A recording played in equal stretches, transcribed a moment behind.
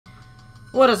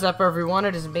What is up, everyone?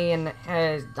 It is me, and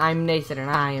I'm Nathan, and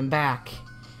I am back.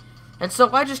 And so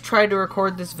I just tried to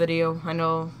record this video, I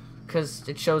know, because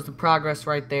it shows the progress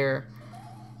right there.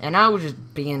 And I was just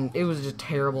it was just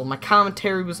terrible. My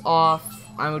commentary was off.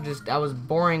 I was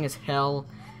boring as hell.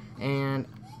 And,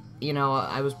 you know,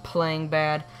 I was playing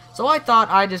bad. So I thought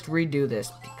I'd just redo this,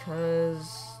 because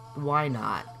why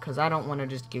not? Because I don't want to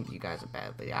just give you guys a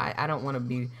bad video. I don't want to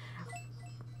be...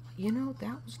 You know,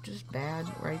 that was just bad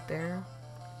right there.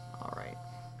 Alright.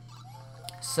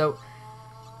 So,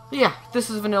 yeah,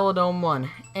 this is Vanilla Dome 1.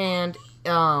 And,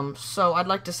 so I'd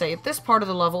like to say, at this part of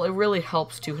the level, it really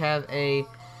helps to have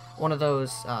one of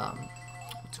those,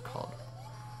 what's it called?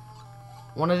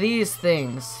 One of these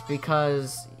things,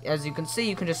 because, as you can see,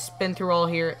 you can just spin through all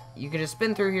here. You can just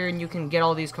spin through here, and you can get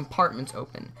all these compartments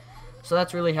open. So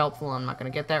that's really helpful. I'm not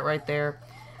going to get that right there.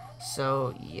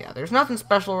 So, yeah, there's nothing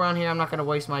special around here. I'm not going to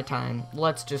waste my time.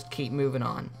 Let's just keep moving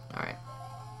on. Alright.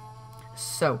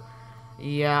 So,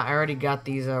 yeah, I already got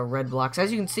these red blocks.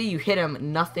 As you can see, you hit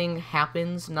them, nothing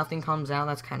happens, nothing comes out.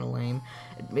 That's kind of lame.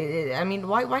 I mean,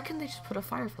 why can't they just put a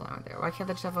fire flower there? Why can't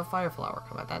they just have a fire flower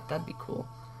come out? That'd be cool.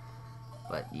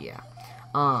 But, yeah.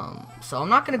 So I'm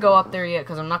not going to go up there yet,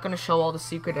 because I'm not going to show all the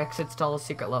secret exits to all the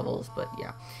secret levels, but,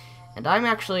 yeah. And I'm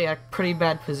actually at a pretty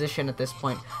bad position at this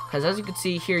point, because as you can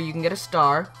see here, you can get a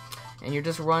star, and you're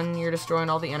destroying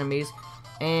all the enemies,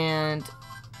 and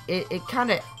it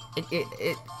kind of...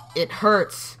 It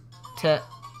hurts to...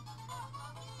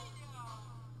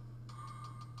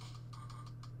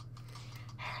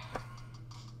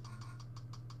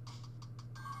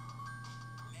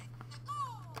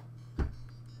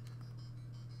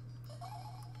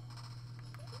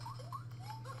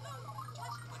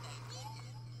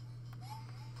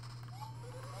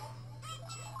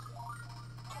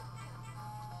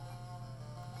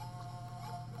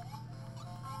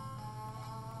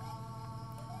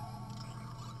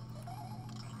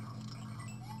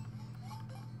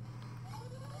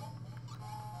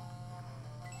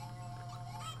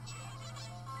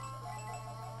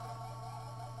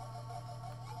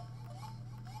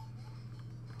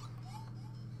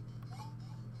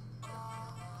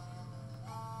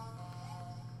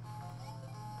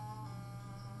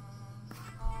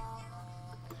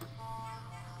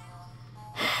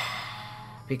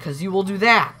 Because you will do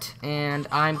that, and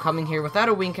I'm coming here without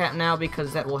a wing cap now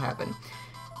because that will happen.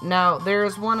 Now,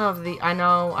 there's one of the... I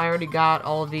know I already got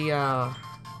all of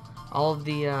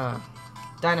the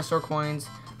dinosaur coins,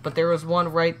 but there was one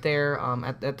right there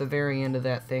at the very end of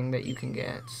that thing that you can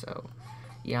get. So,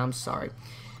 yeah, I'm sorry.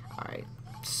 Alright,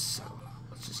 so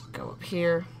let's just go up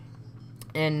here.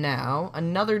 And now,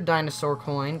 another dinosaur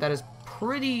coin that is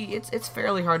pretty... It's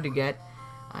fairly hard to get.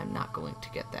 I'm not going to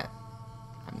get that.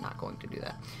 I'm not going to do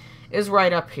that. Is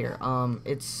right up here.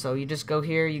 So you just go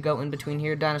here, you go in between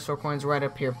here, dinosaur coins right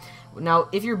up here. Now,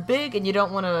 if you're big and you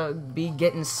don't want to be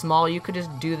getting small, you could just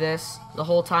do this the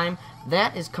whole time.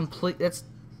 That is that's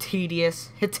tedious.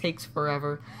 It takes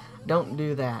forever. Don't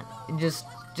do that. Just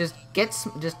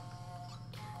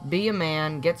be a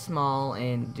man, get small,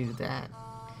 and do that.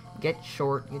 Get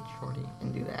shorty,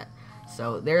 and do that.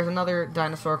 So there's another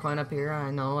dinosaur coin up here.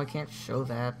 I know I can't show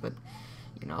that, but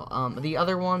you know, the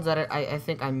other ones that I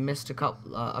think I missed a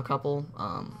couple.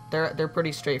 They're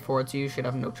pretty straightforward, so you should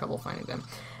have no trouble finding them.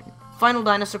 Final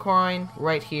dinosaur coin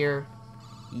right here.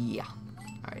 Yeah.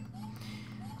 All right.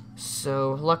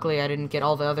 So luckily I didn't get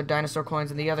all the other dinosaur coins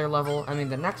in the other level. I mean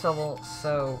the next level.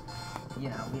 So you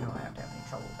know we don't have to have any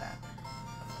trouble with that.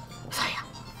 So yeah.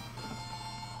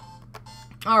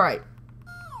 All right.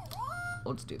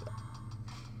 Let's do that.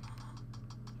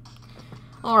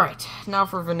 Alright, now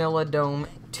for Vanilla Dome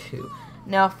 2.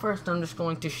 Now, first I'm just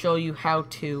going to show you how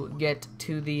to get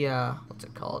to the, what's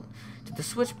it called? To the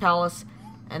Switch Palace,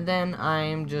 and then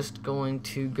I'm just going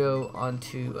to go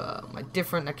onto my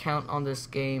different account on this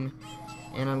game,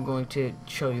 and I'm going to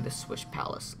show you the Switch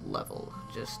Palace level,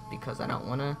 just because I don't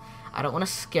want to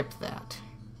skip that.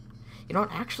 You know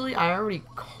what, actually, I already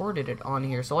recorded it on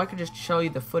here, so I could just show you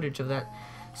the footage of that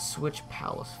Switch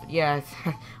Palace. Yeah,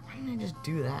 why didn't I just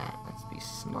do that? Let's be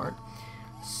smart.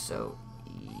 So,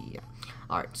 yeah.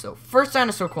 Alright, so first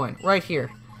dinosaur coin, right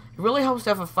here. It really helps to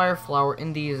have a fire flower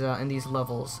in these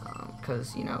levels,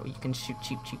 because, you know, you can shoot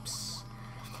cheeps.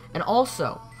 And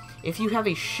also, if you have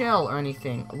a shell or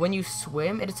anything, when you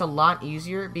swim, it's a lot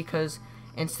easier, because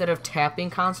instead of tapping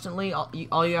constantly,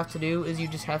 all you have to do is you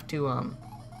just have to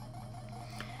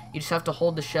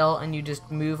hold the shell and you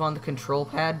just move on the control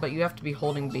pad, but you have to be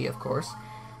holding B, of course.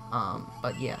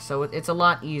 But yeah, so it's a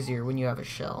lot easier when you have a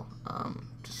shell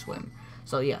to swim.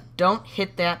 So yeah, don't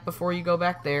hit that before you go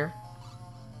back there.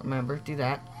 Remember, do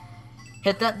that.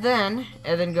 hit that then,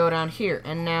 and then go down here.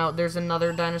 And now there's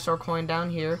another dinosaur coin down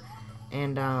here.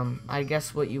 And I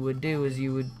guess what you would do is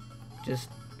you would just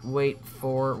wait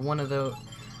for one of the...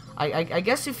 I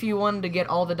guess if you wanted to get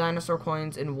all the dinosaur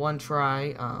coins in one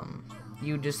try,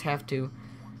 you just have to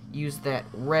use that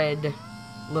red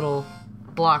little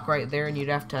block right there, and you'd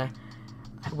have to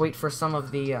wait for some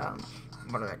of the,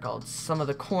 what are they called? Some of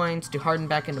the coins to harden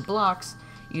back into blocks.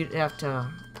 You'd have to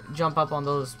jump up on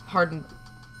those hardened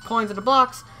coins into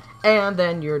blocks, and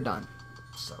then you're done.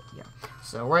 So, yeah.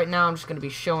 So, right now, I'm just going to be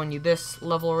showing you this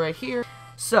level right here.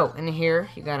 So, in here,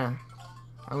 you gotta...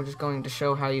 I'm just going to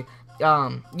show how you...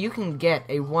 you can get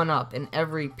a 1-up in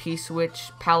every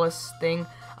P-Switch Palace thing.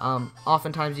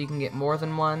 Oftentimes, you can get more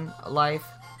than one life.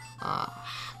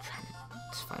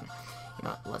 It's fine. You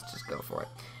know, let's just go for it.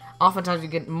 Oftentimes, you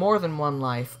get more than one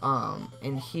life.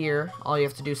 In here, all you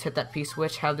have to do is hit that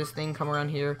P-Switch, have this thing come around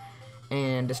here,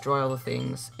 and destroy all the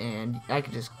things, and I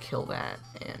could just kill that,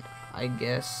 and I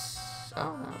guess...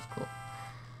 Oh, that was cool.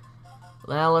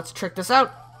 Now, let's trick this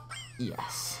out.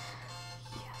 Yes.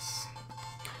 Yes.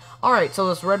 Alright, so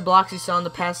those red blocks you saw in the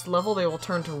past level, they will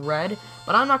turn to red,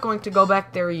 but I'm not going to go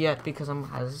back there yet, because,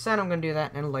 as I said, I'm going to do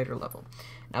that in a later level.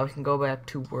 Now we can go back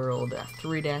to World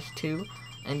 3-2,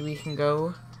 and we can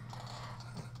go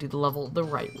do the level the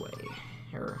right way.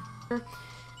 Here.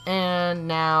 And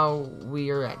now we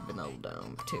are at Vanilla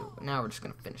Dome 2. Now we're just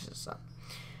going to finish this up.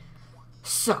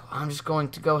 So, I'm just going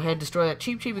to go ahead and destroy that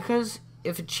Cheep Cheep, because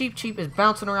if a Cheep Cheep is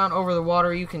bouncing around over the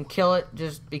water, you can kill it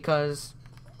just because.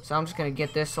 So I'm just going to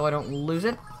get this so I don't lose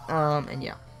it. And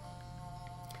yeah.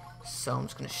 So I'm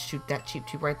just going to shoot that Cheep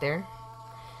Cheep right there.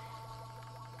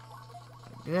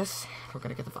 Do this. We're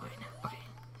going to get the vine. Okay.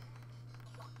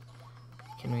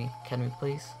 Can we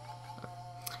please? Okay.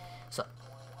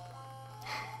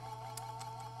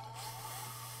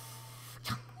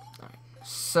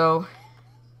 So.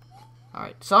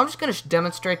 Alright, so I'm just going to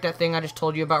demonstrate that thing I just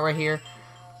told you about right here.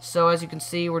 So, as you can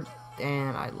see, and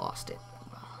I lost it.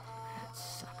 Well, that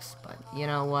sucks, but you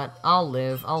know what? I'll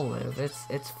live.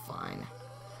 It's fine.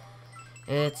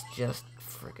 It's just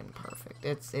freaking perfect.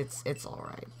 It's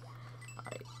alright.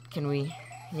 Alright, can we...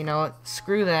 You know what?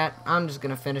 Screw that. I'm just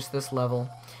going to finish this level.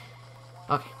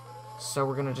 Okay, so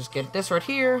we're going to just get this right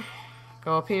here.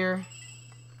 Go up here.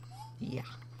 Yeah.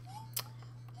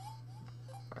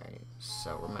 Alright,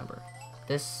 so remember...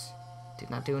 This did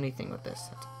not do anything with this.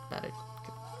 That's about it.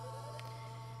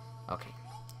 Okay.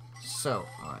 So,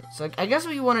 alright. So, I guess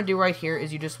what you want to do right here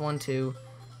is you just want to...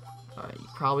 you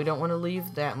probably don't want to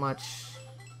leave that much.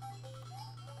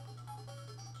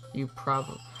 You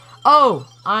probably...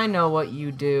 Oh! I know what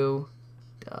you do.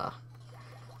 Duh.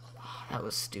 Oh, that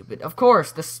was stupid. Of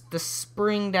course, the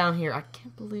spring down here. I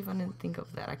can't believe I didn't think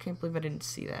of that. I can't believe I didn't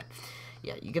see that.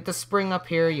 Yeah, you get the spring up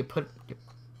here. You put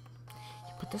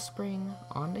the spring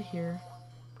onto here,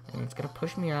 and it's gonna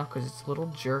push me out because it's a little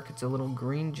jerk. It's a little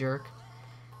green jerk,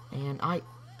 and I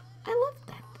love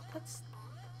that. That's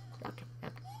okay.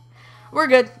 We're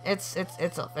good. It's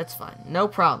fine. No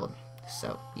problem.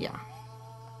 So yeah.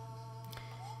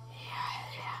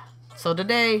 So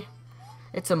today,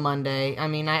 it's a Monday. I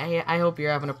mean, I hope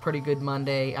you're having a pretty good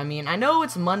Monday. I mean, I know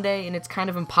it's Monday, and it's kind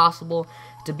of impossible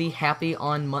to be happy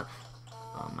on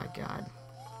Oh my God.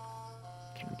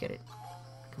 Can we get it?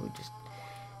 Can we just...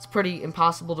 It's pretty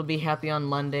impossible to be happy on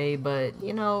Monday, but,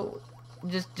 you know,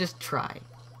 just try.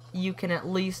 You can at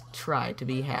least try to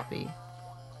be happy.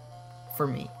 For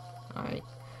me. Alright.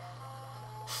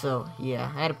 So,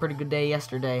 yeah, I had a pretty good day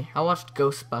yesterday. I watched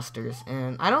Ghostbusters,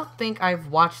 and I don't think I've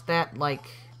watched that, like...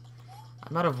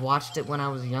 I might have watched it when I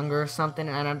was younger or something,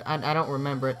 and I don't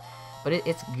remember it. But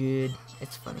it's good.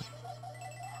 It's funny.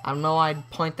 I don't know why I'd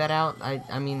point that out.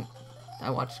 I mean,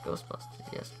 I watched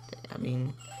Ghostbusters yesterday.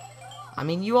 I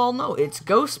mean, you all know it's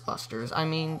Ghostbusters. I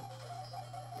mean,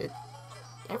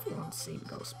 everyone's seen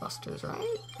Ghostbusters,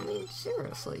 right? I mean,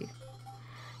 seriously.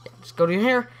 Yeah, just go to your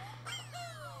hair.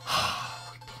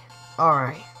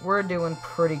 Alright, we're doing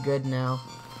pretty good now.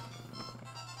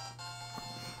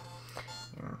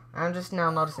 Yeah, I'm just now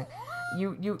noticing.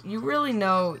 You really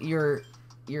know you're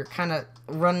kind of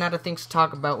running out of things to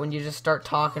talk about when you just start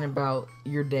talking about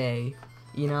your day,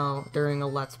 you know, during a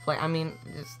Let's Play. I mean,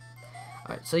 just...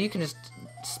 Alright, so you can just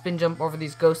spin jump over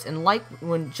these ghosts, and like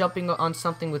when jumping on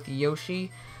something with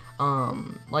Yoshi,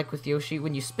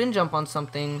 when you spin jump on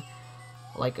something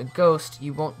like a ghost,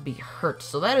 you won't be hurt.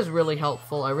 So that is really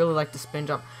helpful. I really like the spin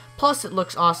jump. Plus, it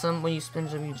looks awesome when you spin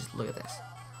jump. You just look at this.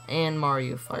 And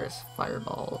Mario fires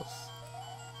fireballs.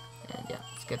 And yeah,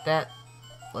 let's get that.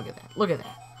 Look at that. Look at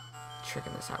that.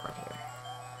 Tricking this out right here.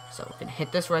 So we can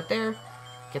hit this right there.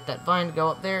 Get that vine to go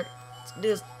up there. Let's do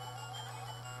this.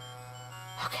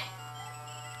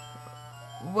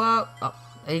 Whoa. Oh,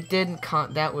 it didn't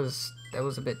that was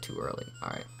a bit too early.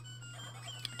 Alright.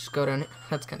 Just go down.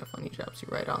 That's kind of funny. Drops you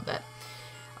right on that.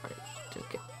 Alright, just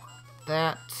get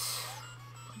that.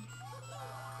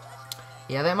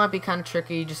 Yeah, that might be kind of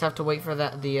tricky. You just have to wait for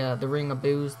that the ring of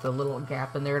booze, the little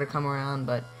gap in there to come around.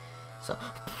 But so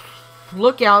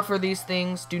look out for these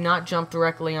things. Do not jump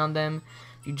directly on them.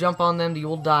 If you jump on them, you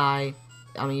will die.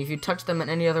 I mean, if you touch them in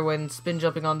any other way than spin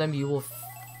jumping on them, you will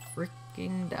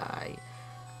freaking die.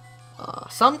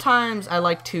 Sometimes I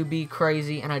like to be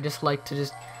crazy, and I just like to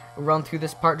just run through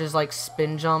this part, just like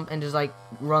spin jump, and just like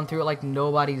run through it like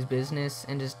nobody's business,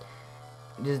 and just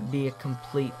be a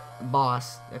complete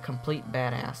boss, a complete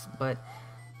badass. But,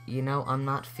 you know, I'm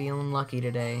not feeling lucky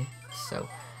today, so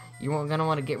you're gonna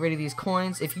want to get rid of these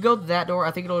coins. If you go to that door,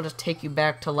 I think it'll just take you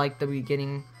back to like the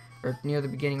beginning, or near the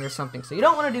beginning or something, so you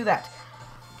don't want to do that.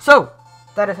 So,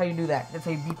 that is how you do that. That's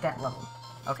how you beat that level.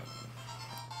 Okay.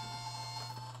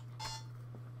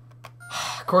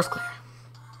 Course clear.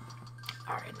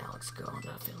 Alright, now let's go on to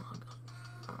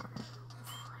Alright.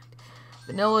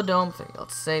 Vanilla Dome 3.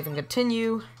 Let's save and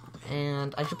continue.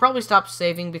 And I should probably stop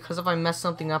saving, because if I mess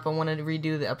something up, I want to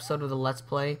redo the episode of the Let's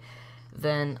Play.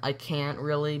 Then I can't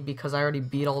really, because I already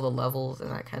beat all the levels,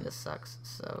 and that kind of sucks.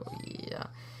 So, yeah.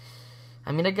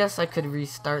 I mean, I guess I could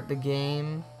restart the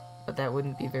game, but that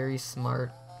wouldn't be very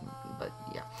smart. But,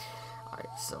 yeah.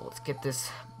 Alright, so let's get this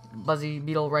Buzzy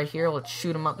Beetle right here. Let's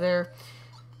shoot him up there.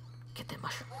 Get that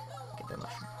mushroom. Get that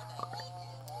mushroom. Alright.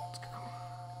 Let's go.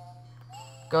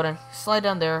 Go down. Slide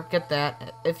down there. Get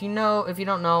that. If you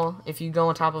don't know, if you go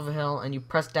on top of a hill and you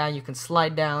press down, you can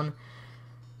slide down.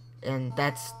 And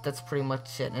that's pretty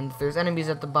much it. And if there's enemies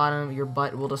at the bottom, your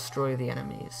butt will destroy the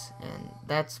enemies. And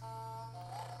that's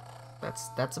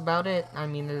about it. I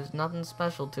mean, there's nothing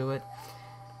special to it.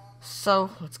 So,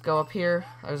 let's go up here.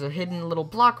 There's a hidden little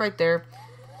block right there.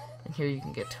 And here you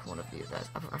can get one of these guys.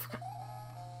 I forgot.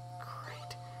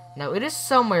 Great. Now, it is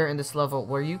somewhere in this level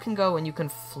where you can go and you can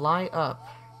fly up.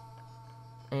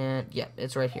 And, yeah,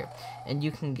 it's right here. And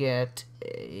you can get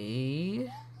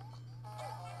a...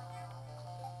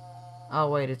 Oh,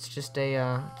 wait, it's just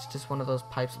one of those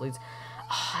pipes that leads...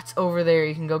 Oh, it's over there.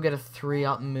 You can go get a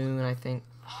 3-up moon, I think.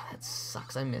 Oh, that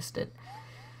sucks. I missed it.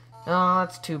 Oh,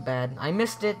 that's too bad. I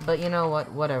missed it, but you know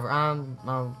what? Whatever.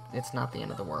 It's not the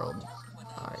end of the world.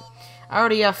 Alright. I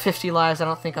already have 50 lives. I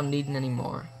don't think I'm needing any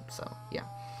more. So, yeah.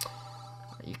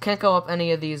 You can't go up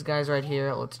any of these guys right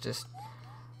here. Let's just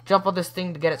jump on this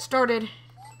thing to get it started.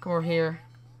 Come over here.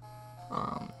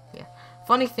 Yeah.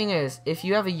 Funny thing is, if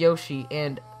you have a Yoshi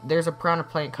and there's a piranha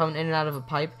plant coming in and out of a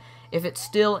pipe, if it's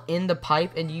still in the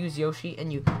pipe and you use Yoshi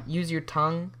and you use your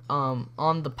tongue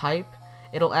on the pipe,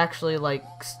 it'll actually like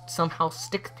somehow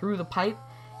stick through the pipe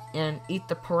and eat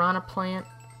the piranha plant,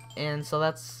 and so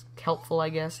that's helpful, I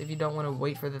guess, if you don't want to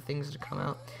wait for the things to come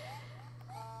out.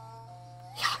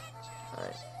 Yeah.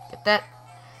 Alright, get that.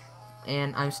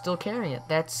 And I'm still carrying it.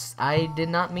 I did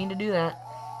not mean to do that.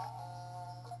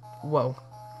 Whoa.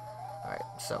 Alright,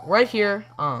 so right here,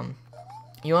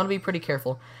 you want to be pretty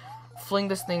careful. Fling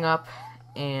this thing up,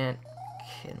 and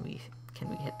can we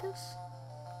hit this?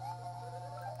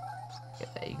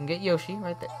 Get that. You can get Yoshi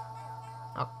right there.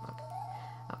 Oh,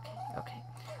 okay.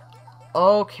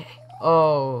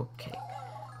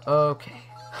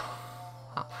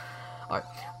 Alright,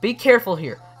 be careful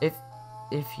here.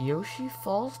 If Yoshi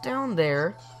falls down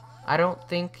there, I don't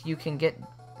think you can get...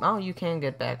 Oh, you can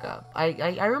get back up.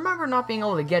 I remember not being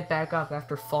able to get back up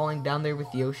after falling down there with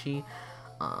Yoshi.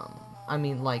 I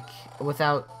mean, like,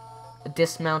 without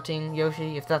dismounting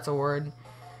Yoshi, if that's a word.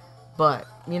 But,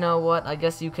 you know what? I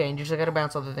guess you can. You just gotta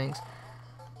bounce other things.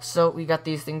 So, we got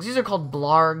these things. These are called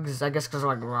blargs, I guess, because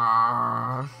they're like,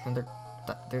 rah, and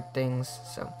they're things.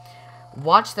 So,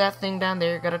 watch that thing down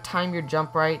there. You gotta time your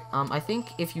jump right. I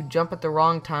think if you jump at the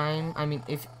wrong time, I mean,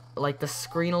 if, like, the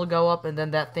screen will go up, and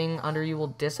then that thing under you will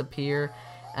disappear,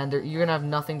 and you're gonna have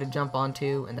nothing to jump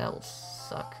onto, and that will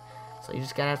suck. So, you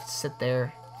just gotta have to sit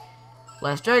there.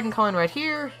 Last dragon coin right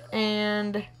here,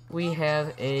 and we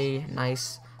have a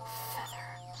nice feather.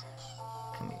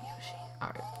 Come here, Yoshi.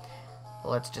 Alright.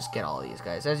 Let's just get all of these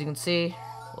guys. As you can see,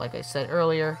 like I said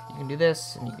earlier, you can do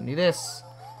this, and you can do this.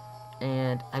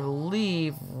 And I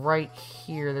believe right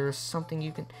here there's something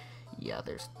you can... Yeah,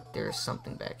 there's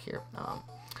something back here.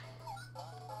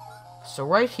 So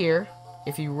right here,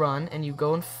 if you run and you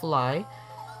go and fly,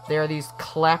 there are these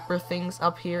clapper things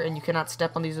up here, and you cannot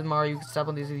step on these with Mario. You can step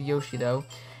on these with Yoshi, though.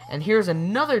 And here's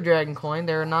another dragon coin.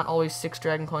 There are not always 6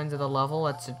 dragon coins at a level.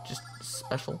 That's just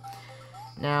special.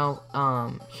 Now,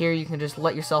 here you can just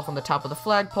let yourself on the top of the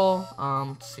flagpole.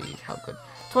 Let's see how good.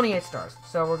 28 stars.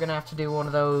 So we're gonna have to do one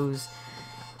of those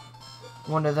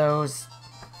one of those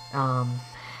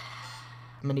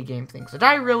mini game things that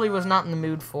I really was not in the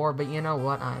mood for, but you know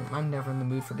what? I'm never in the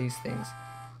mood for these things.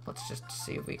 Let's just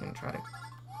see if we can try to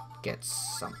get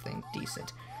something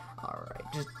decent. Alright,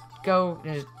 just go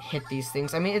and just hit these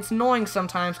things. I mean, it's annoying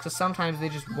sometimes, because sometimes they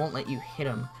just won't let you hit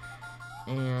them.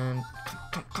 And...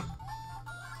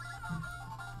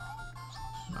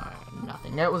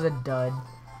 nothing. That was a dud.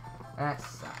 That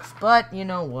sucks. But, you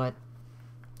know what?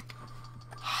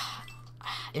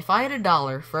 If I had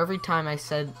 $1 for every time I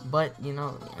said, but, you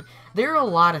know, there are a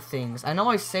lot of things. I know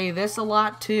I say this a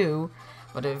lot, too,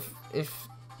 but if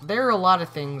there are a lot of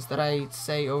things that I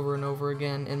say over and over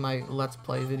again in my Let's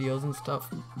Play videos and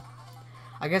stuff.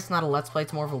 I guess not a Let's Play,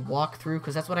 it's more of a walkthrough,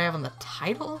 because that's what I have in the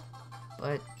title.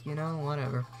 But, you know,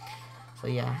 whatever. So,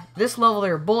 yeah. This level,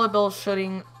 there are bullet bills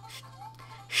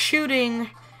shooting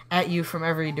at you from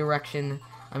every direction.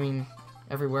 I mean,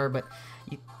 everywhere, but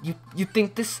you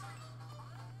think this...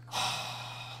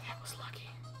 that was lucky.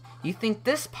 You think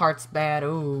this part's bad.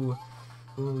 Ooh,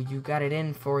 you got it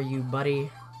in for you,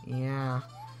 buddy. Yeah.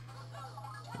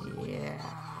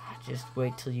 Just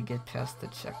wait till you get past the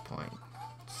checkpoint.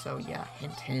 So yeah,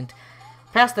 hint, hint.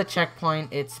 Past the checkpoint,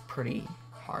 it's pretty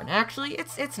hard. Actually,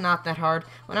 it's not that hard.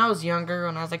 When I was younger,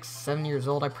 when I was like 7 years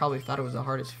old, I probably thought it was the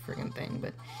hardest friggin' thing.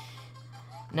 But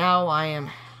now I'm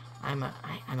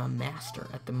a master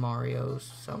at the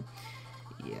Marios. So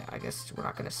yeah, I guess we're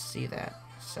not gonna see that.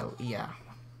 So yeah.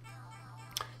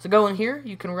 So go in here.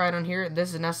 You can ride on here.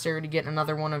 This is necessary to get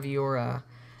another one of your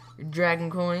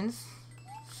dragon coins.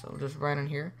 So just ride on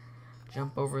here.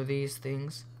 Jump over these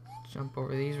things. Jump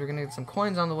over these. We're gonna get some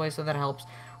coins on the way, so that helps.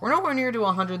 We're nowhere near to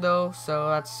 100 though, so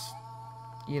that's,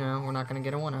 you know, we're not gonna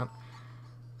get a 1-up.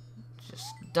 Just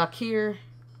duck here,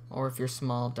 or if you're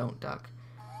small, don't duck.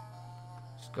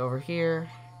 Just go over here,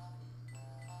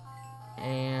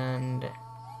 and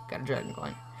got a dragon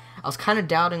coin. I was kind of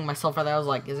doubting myself for that. I was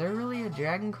like, is there really a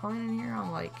dragon coin in here?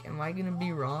 I'm like, am I gonna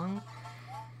be wrong?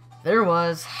 There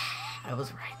was. I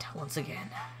was right once again.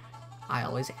 I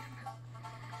always am.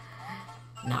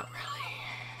 Not really.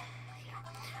 Yeah.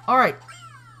 Alright.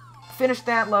 Finished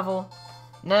that level.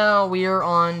 Now we are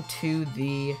on to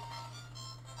the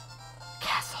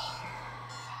castle.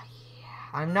 Yeah.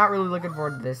 I'm not really looking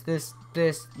forward to this.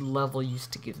 This level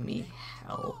used to give me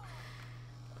hell.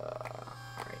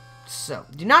 Alright. So,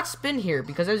 do not spin here,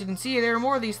 because as you can see, there are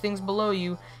more of these things below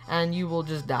you, and you will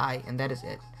just die, and that is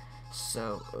it.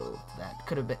 So, that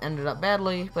could have ended up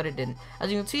badly, but it didn't. As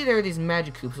you can see, there are these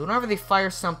magic coops. Whenever they fire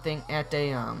something at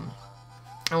a one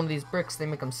of these bricks, they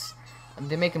make them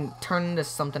turn into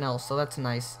something else. So that's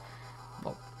nice.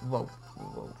 Whoa.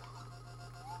 All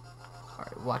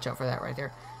right, watch out for that right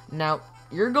there. Now,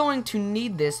 you're going to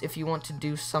need this if you want to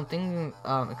do something.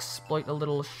 Exploit a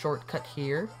little shortcut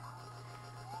here.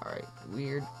 All right,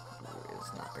 weird.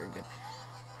 It's not very good.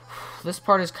 This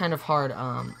part is kind of hard.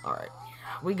 All right.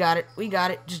 We got it.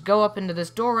 Just go up into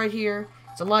this door right here.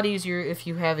 It's a lot easier if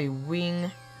you have a wing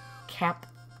cap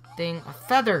thing. A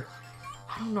feather.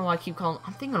 I don't know why I keep calling...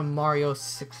 I'm thinking of Mario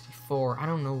 64. I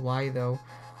don't know why, though.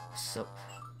 So...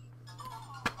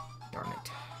 darn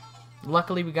it.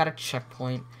 Luckily, we got a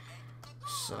checkpoint.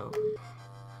 So...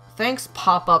 thanks,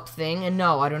 pop-up thing. And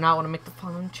no, I do not want to make the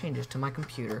following changes to my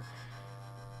computer.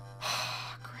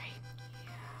 Great.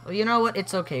 Yeah. Well, you know what?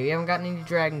 It's okay. We haven't gotten any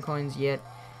dragon coins yet.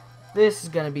 This is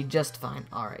gonna be just fine.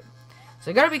 Alright. So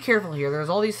you gotta be careful here. There's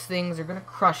all these things. They're gonna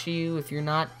crush you if you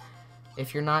don't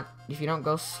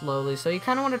go slowly. So you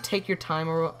kinda wanna take your time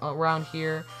around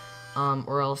here.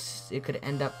 Or else it could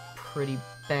end up pretty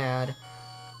bad.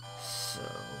 So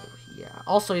yeah.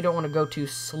 Also, you don't wanna go too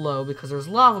slow because there's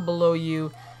lava below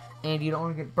you and you don't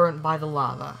wanna get burnt by the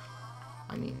lava.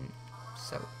 I mean,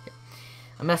 so yeah.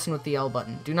 I'm messing with the L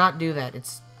button. Do not do that.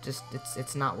 It's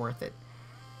not worth it.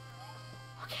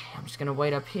 Okay, I'm just gonna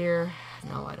wait up here.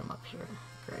 No item up here.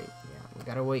 Great, yeah. We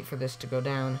gotta wait for this to go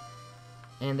down.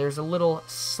 And there's a little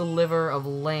sliver of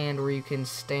land where you can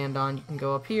stand on. You can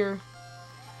go up here.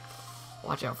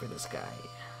 Watch out for this guy.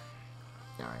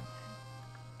 Alright.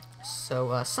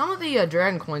 So, some of the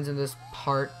dragon coins in this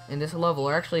level,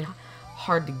 are actually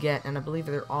hard to get, and I believe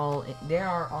they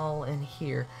are all in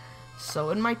here.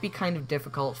 So, it might be kind of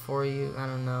difficult for you. I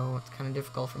don't know. It's kind of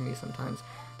difficult for me sometimes.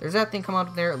 There's that thing come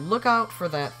out there. Look out for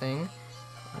that thing.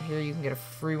 Right here you can get a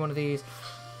free one of these.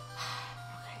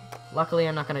 Okay. Luckily,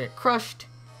 I'm not going to get crushed.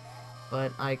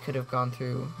 But I could have gone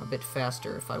through a bit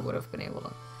faster if I would have been able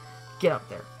to get up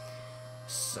there.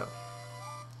 So,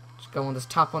 just go on this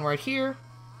top one right here.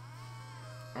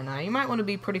 And you might want to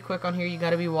be pretty quick on here. You got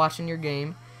to be watching your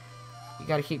game. You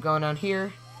got to keep going down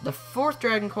here. The 4th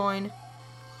dragon coin.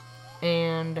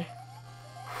 And...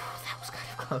 that was kind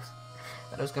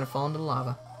Thought I was gonna fall into the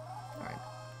lava. Alright.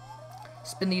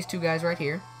 Spin these two guys right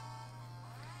here.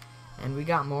 And we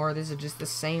got more. This is just the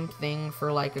same thing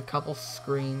for like a couple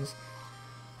screens.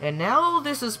 And now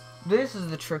this is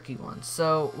the tricky one.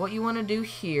 So what you want to do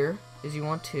here is you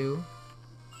want to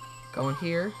go in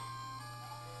here,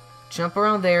 jump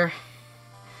around there,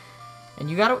 and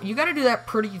you gotta do that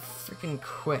pretty freaking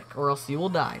quick, or else you will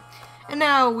die. And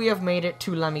now we have made it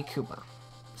to Lemmy Koopa.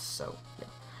 So yeah.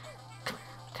 Come here,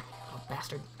 little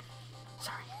bastard.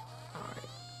 Sorry. All right,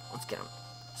 let's get him.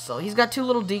 So he's got two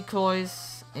little decoys.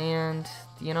 And,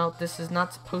 you know, this is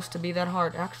not supposed to be that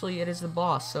hard. Actually, it is the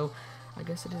boss, so I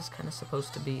guess it is kind of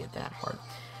supposed to be that hard.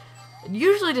 It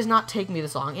usually does not take me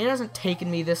this long. It hasn't taken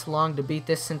me this long to beat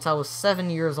this since I was 7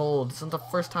 years old. Since the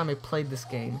first time I played this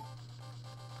game.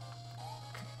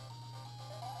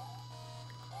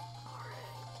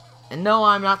 And no,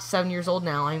 I'm not 7 years old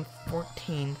now. I'm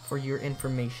 14, for your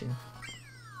information.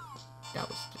 That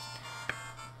was just...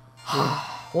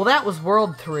 Well, that was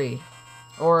World 3.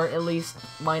 Or at least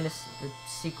minus the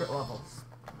secret levels,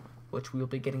 which we will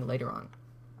be getting later on.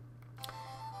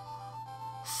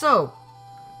 So,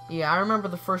 yeah, I remember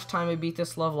the first time I beat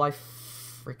this level, I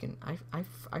flipped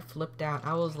out.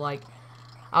 I was like,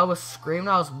 I was screaming.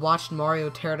 I was watching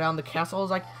Mario tear down the castle. I was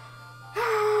like,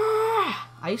 ah!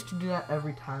 I used to do that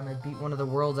every time I beat one of the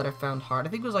worlds that I found hard.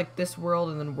 I think it was like this world,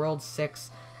 and then World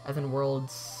 6, and then World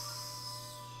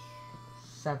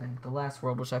 7, the last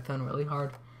world, which I found really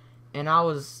hard. And I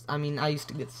used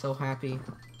to get so happy.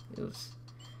 It was...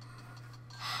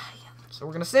 yeah. So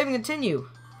we're going to save and continue.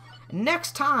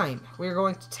 Next time, we're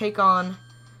going to take on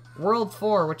World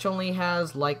 4, which only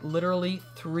has, like, literally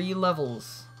 3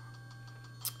 levels.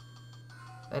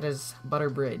 That is Butter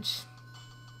Bridge.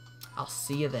 I'll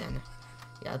see you then.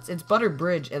 Yeah, it's Butter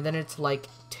Bridge, and then it's, like,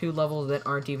 2 levels that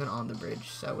aren't even on the bridge.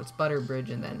 So it's Butter Bridge,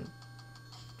 and then...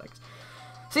 like,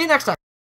 see you next time.